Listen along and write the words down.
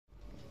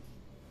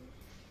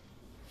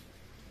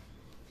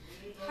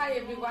Hi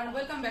everyone,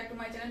 welcome back to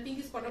my channel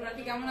Pinki's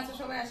photography. কেমন আছো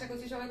সবাই? আশা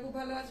করছি সবাই খুব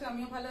ভালো আছো,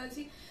 আমিও ভালো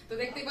আছি। তো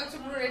দেখতেই পাচ্ছ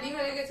পুরো রেডি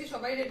হয়ে গেছি,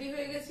 সবাই রেডি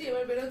হয়ে গেছি।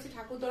 এবার বেরোচ্ছি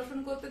ঠাকুর দর্শন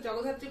করতে,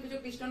 জগদ্ধাত্রী পুজো,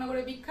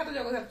 কৃষ্ণনগরের বিখ্যাত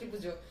জগদ্ধাত্রী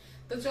পুজো।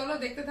 তো চলো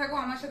দেখতে থাকো,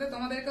 আমার সাথে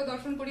তোমাদেরকেও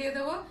দর্শন করিয়ে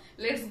দেবো।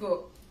 Let's go.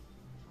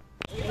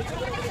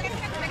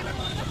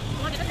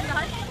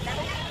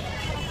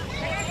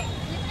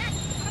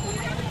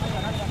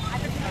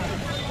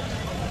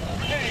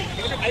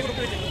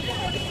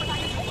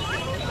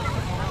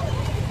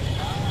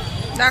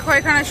 দেখো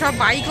এখানে সব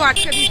বাইকও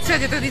আটকে দিচ্ছে,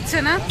 যেতে দিচ্ছে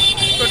না,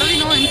 টোটালি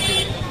নো এন্ট্রি।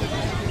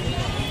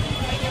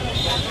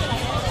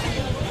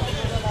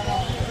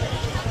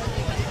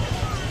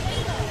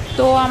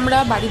 তো আমরা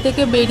বাড়ি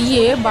থেকে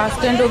বেরিয়ে বাস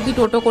স্ট্যান্ড অবধি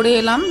টোটো করে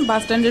এলাম।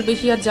 বাস স্ট্যান্ডের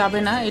বেশি আর যাবে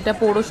না, এটা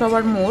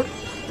পৌরসভার মোড়।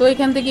 তো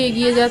এখান থেকে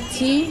এগিয়ে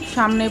যাচ্ছি,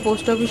 সামনে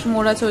পোস্ট অফিস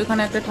মোড় আছে,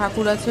 ওইখানে একটা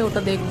ঠাকুর আছে,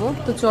 ওটা দেখবো।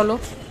 তো চলো।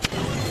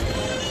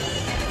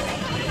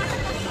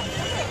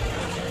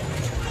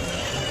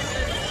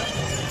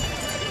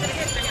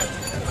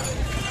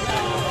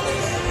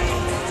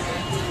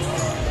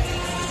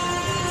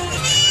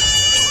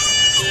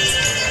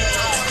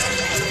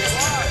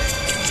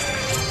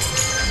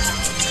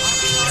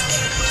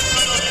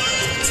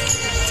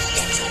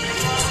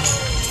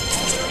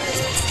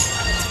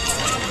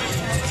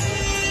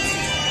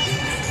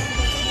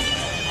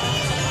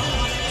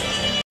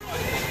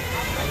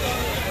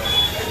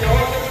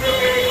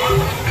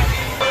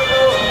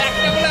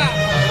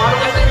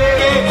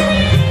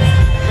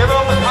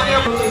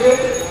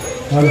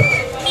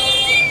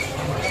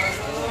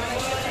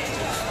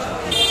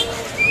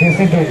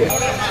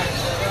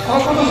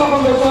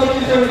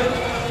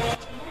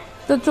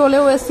 তো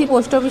চলেও এসছি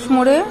পোস্ট অফিস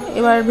মোড়ে,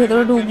 এবার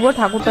ভেতরে ঢুকবো,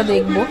 ঠাকুরটা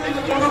দেখবো।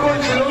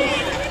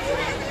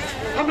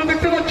 আমরা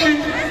দেখতে পাচ্ছি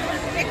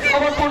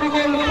আমার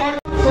প্রোটোকল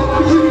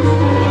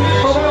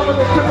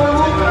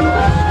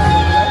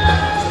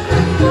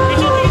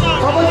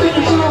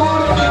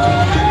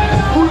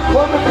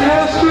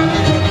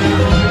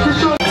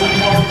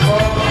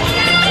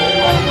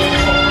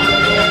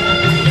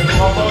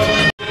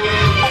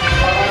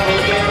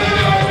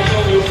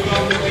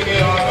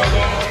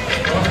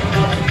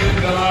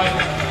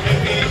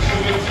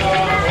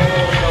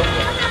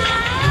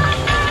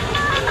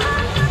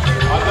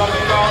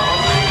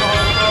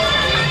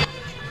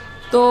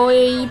তো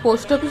এই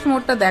পোস্ট অফিস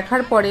মোড়টা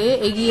দেখার পরে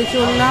এগিয়ে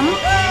চললাম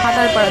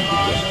হাটারপাড়ার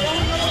দিকে।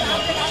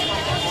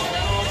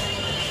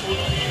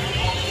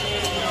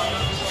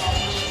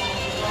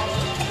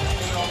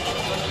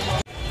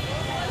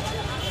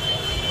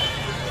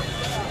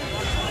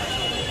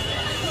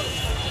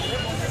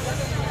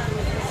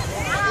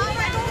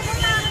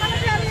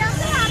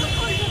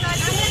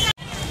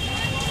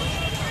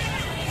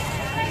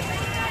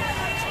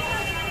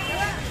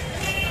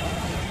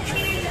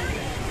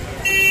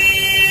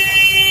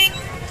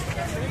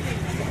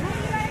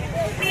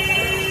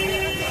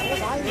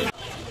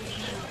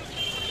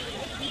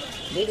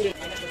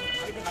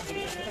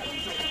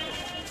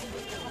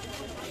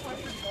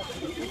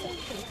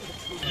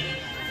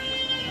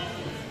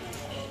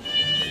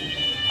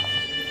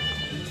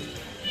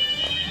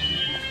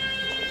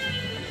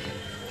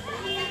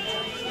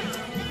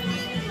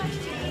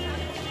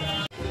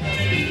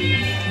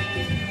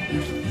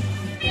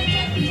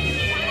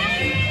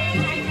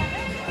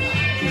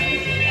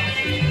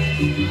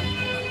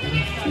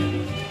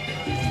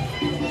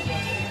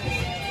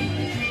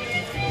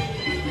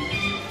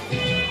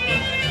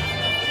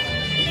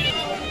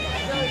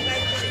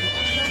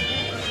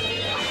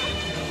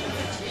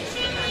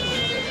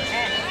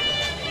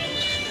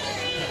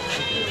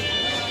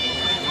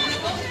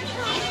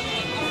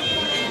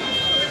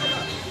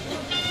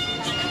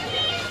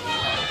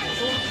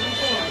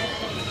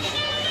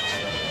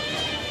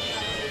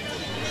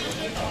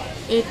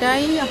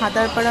 এটাই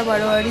হাটারপাড়া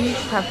বারোয়ারি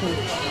ঠাকুর।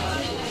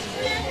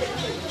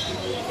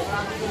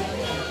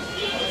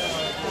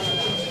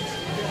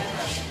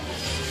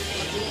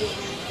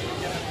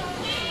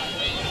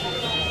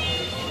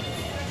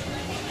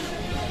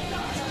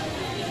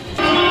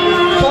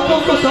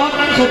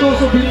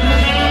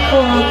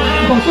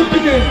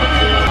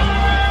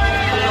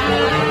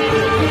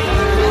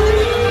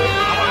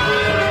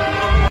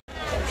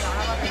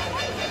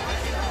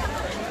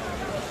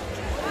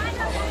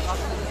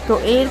 তো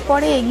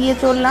এরপরে এগিয়ে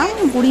চললাম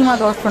বুড়িমা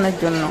দর্শনের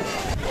জন্য।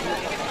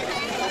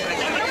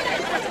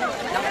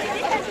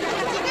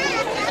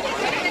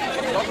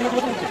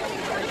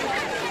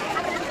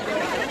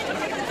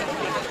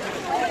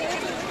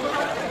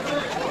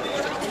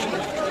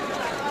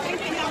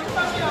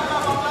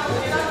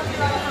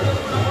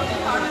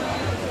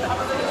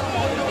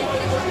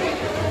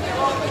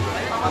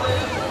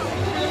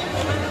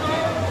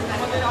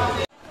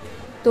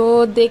 তো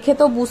দেখে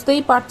তো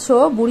বুঝতেই পারছো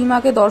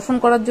বুড়িমাকে দর্শন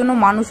করার জন্য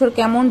মানুষের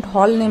কেমন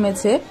ঢল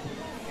নেমেছে।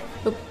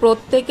 তো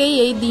প্রত্যেকেই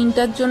এই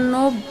দিনটার জন্য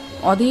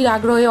অধীর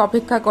আগ্রহে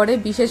অপেক্ষা করে,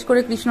 বিশেষ করে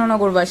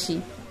কৃষ্ণনগরবাসী।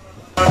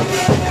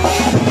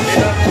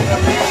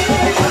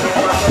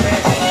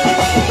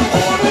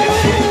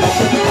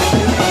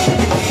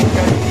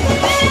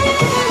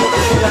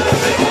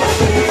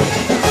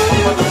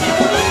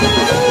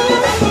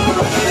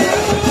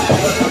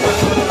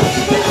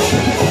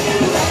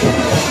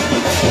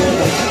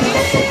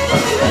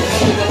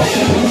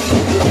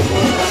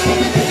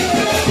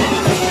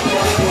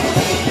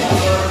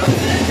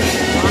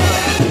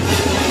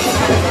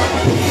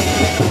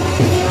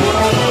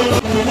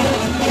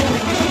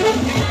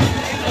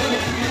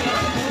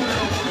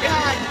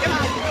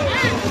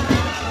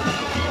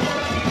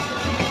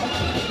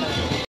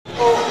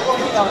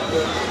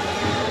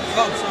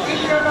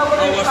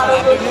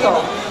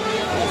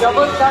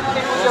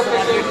 জগদ্ধাত্রী পুজোকে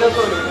কেন্দ্র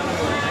করে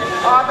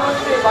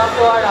আনন্দে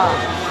বাতোয়ারা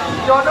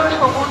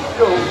জনসমুদ্র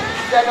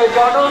যেন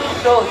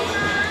জনস্রোত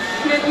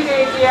ধীরে ধীরে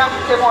এগিয়ে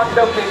আসছে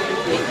মণ্ডপের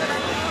দিকে।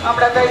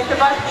 আমরা দেখতে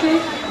পাচ্ছি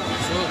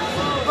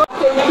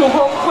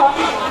শুভক্ষণ।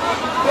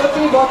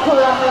 প্রতি বছর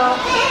আমরা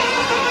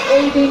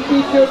এই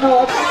দিনটির জন্য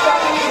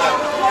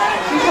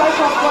বিষয়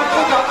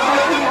সম্পর্কে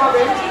যত্নশীল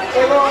হবে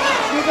এবং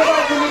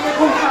বিধবাগুলিকে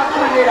খুব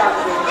সাবধানে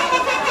রাখবে।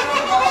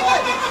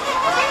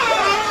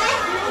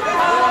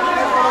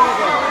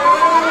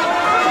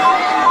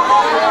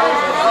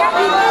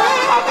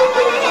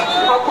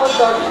 সকল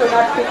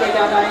দর্শনার্থীকে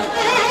জানাই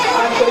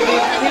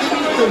আন্তরিক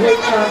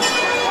শুভেচ্ছা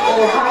ও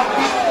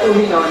হার্দিক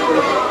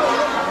অভিনন্দন।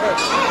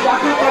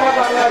 চাকরিপাড়া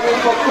বাংলাদেশের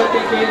পক্ষ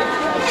থেকে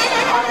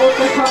আগত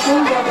সকল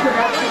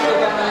দর্শনার্থীকে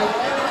জানাই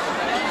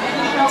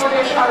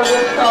কৃষ্ণনগরের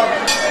সর্বোত্তম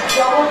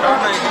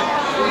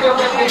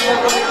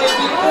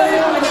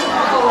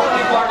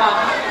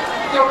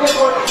চোখে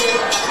পড়ছে।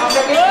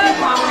 আমরা দেখছি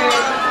সামনে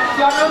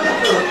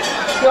জনস্রোত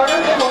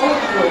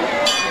জনসমুদ্র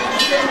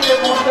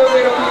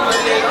মণ্ডপের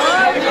অভিযোগে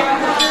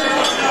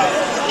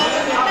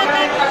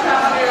আপনাদের কাছে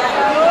আমাদের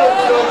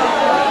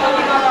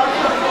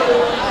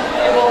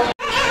এবং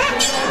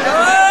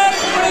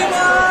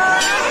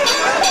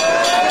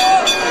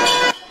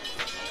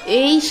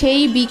এই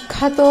সেই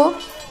বিখ্যাত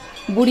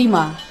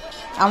বুড়িমা,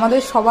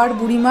 আমাদের সবার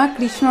বুড়িমা,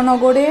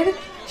 কৃষ্ণনগরের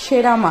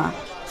সেরা মা,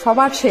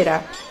 সবার সেরা।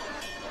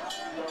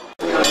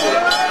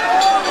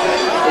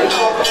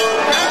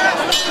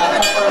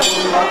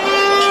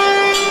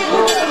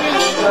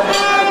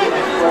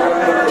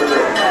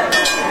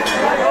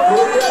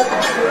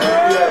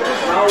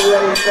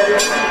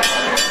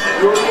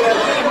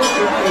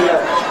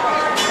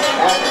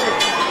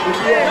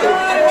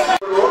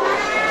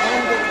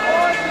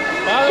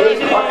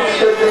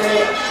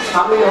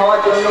 সামিল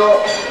হওয়ার জন্য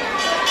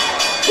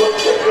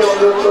প্রত্যেককে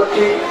অনুরোধ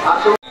করছি।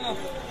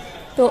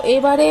 তো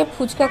এবারে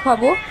ফুচকা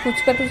খাবো,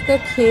 ফুচকা টুচকা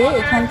খেয়ে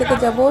এখান থেকে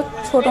যাব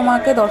ছোট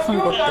মাকে দর্শন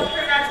করতে।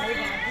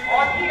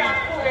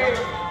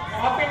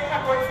 অপেক্ষা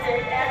করছে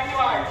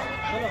একবার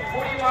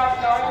বুড়িমার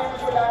নয়ন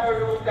খোলানো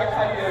রূপ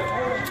দেখার জন্য।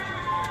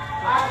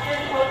 আজকের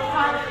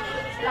সন্ধ্যার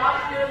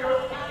রাষ্ট্রীয়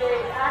রোগীকে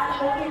এক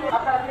মুখী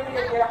আপনাদের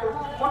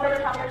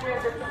মন্ডলের সামনে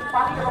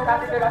পাখি এবং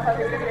গাছেদের রাস্তা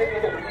দেখে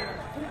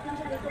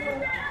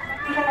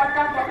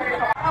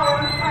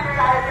অনুষ্ঠানের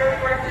আয়োজন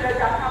করেছিল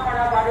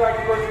যাত্রাপাড়া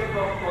বারোয়ারি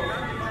কর্তৃপক্ষ।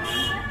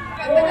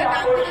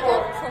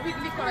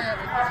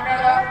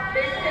 আপনারা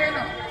দেখছেন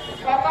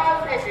সকাল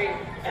থেকে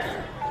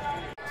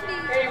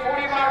এই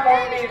বুড়িমার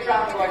মন্দির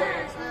প্রাঙ্গণে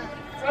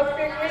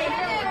প্রত্যেকেই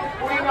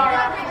বুড়িমার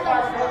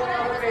আশীর্বাদ গ্রহণ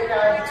করতে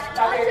চায়,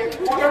 তাদের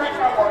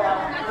মনস্কামনা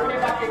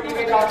বুড়িমাকে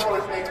নিবেদন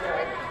করতে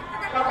চায়।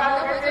 সকাল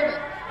থেকে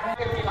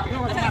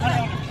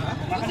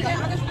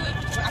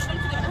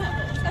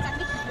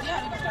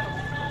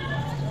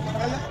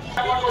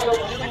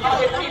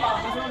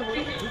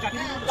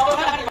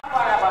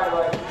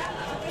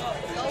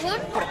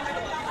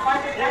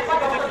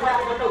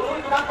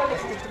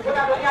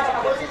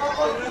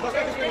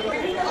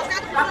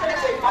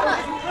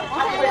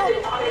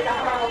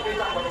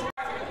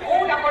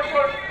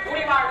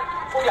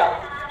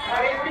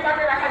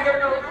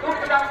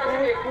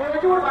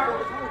প্রচুর মানুষ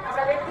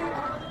আমরা দেখছি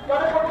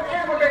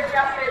জনসমুদ্রের মধ্যে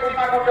আসছে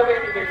বুড়িমার মণ্ডপের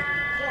দিকে।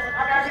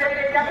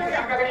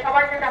 আপনাদের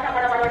সবাইকে দেখা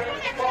করা বারোয়ারি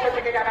পক্ষ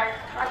থেকে জানাই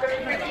আন্তরিক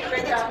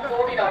শুভেচ্ছা ও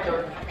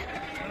অভিনন্দন।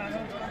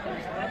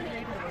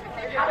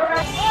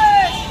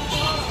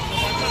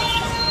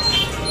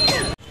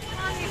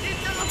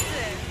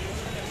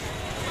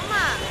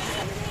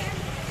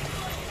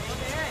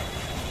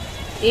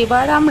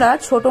 এবার আমরা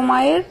ছোট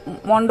মায়ের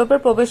মণ্ডপে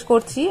প্রবেশ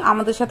করছি,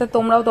 আমাদের সাথে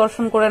তোমরাও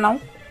দর্শন করে নাও।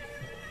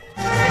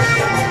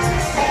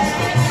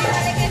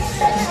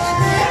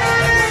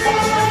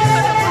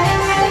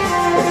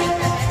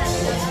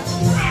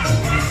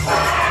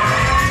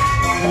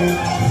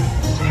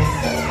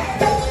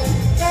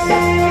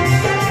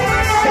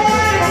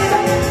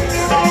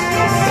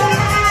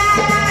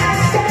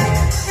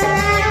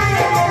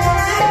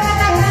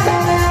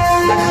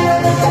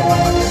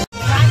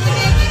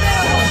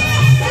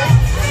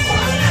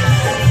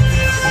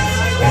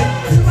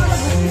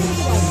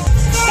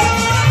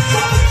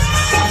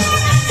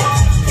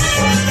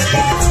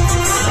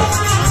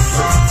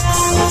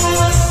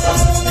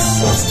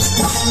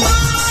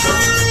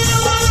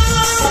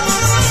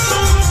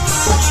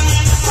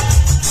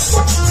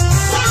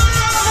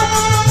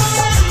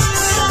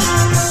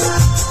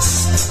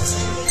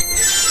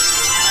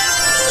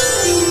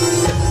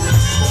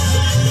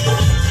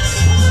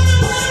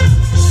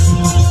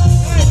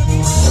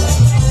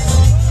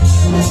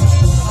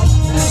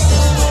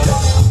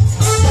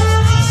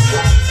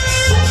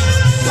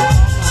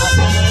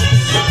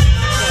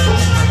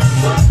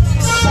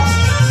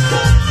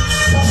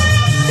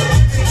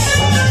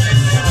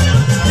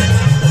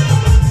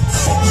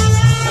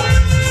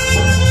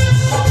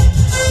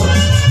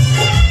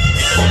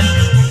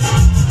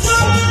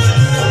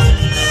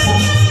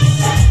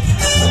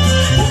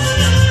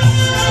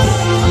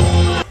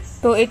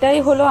 তো এটাই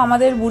হলো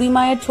আমাদের বুড়ি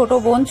মায়ের ছোট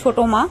বোন, ছোট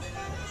মা।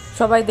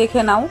 সবাই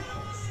দেখে নাও।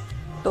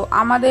 তো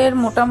আমাদের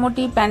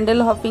মোটামুটি প্যান্ডেল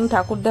হপিং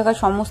ঠাকুর দেখা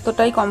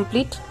সমস্তটাই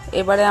কমপ্লিট।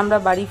 এবারে আমরা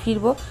বাড়ি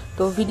ফিরবো।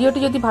 তো ভিডিওটি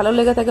যদি ভালো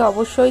লেগে থাকে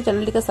অবশ্যই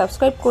চ্যানেলটিকে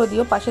সাবস্ক্রাইব করে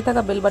দিও, পাশে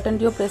থাকা বেল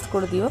বাটনটিও প্রেস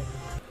করে দিও।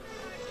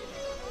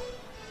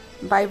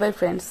 Bye bye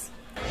friends.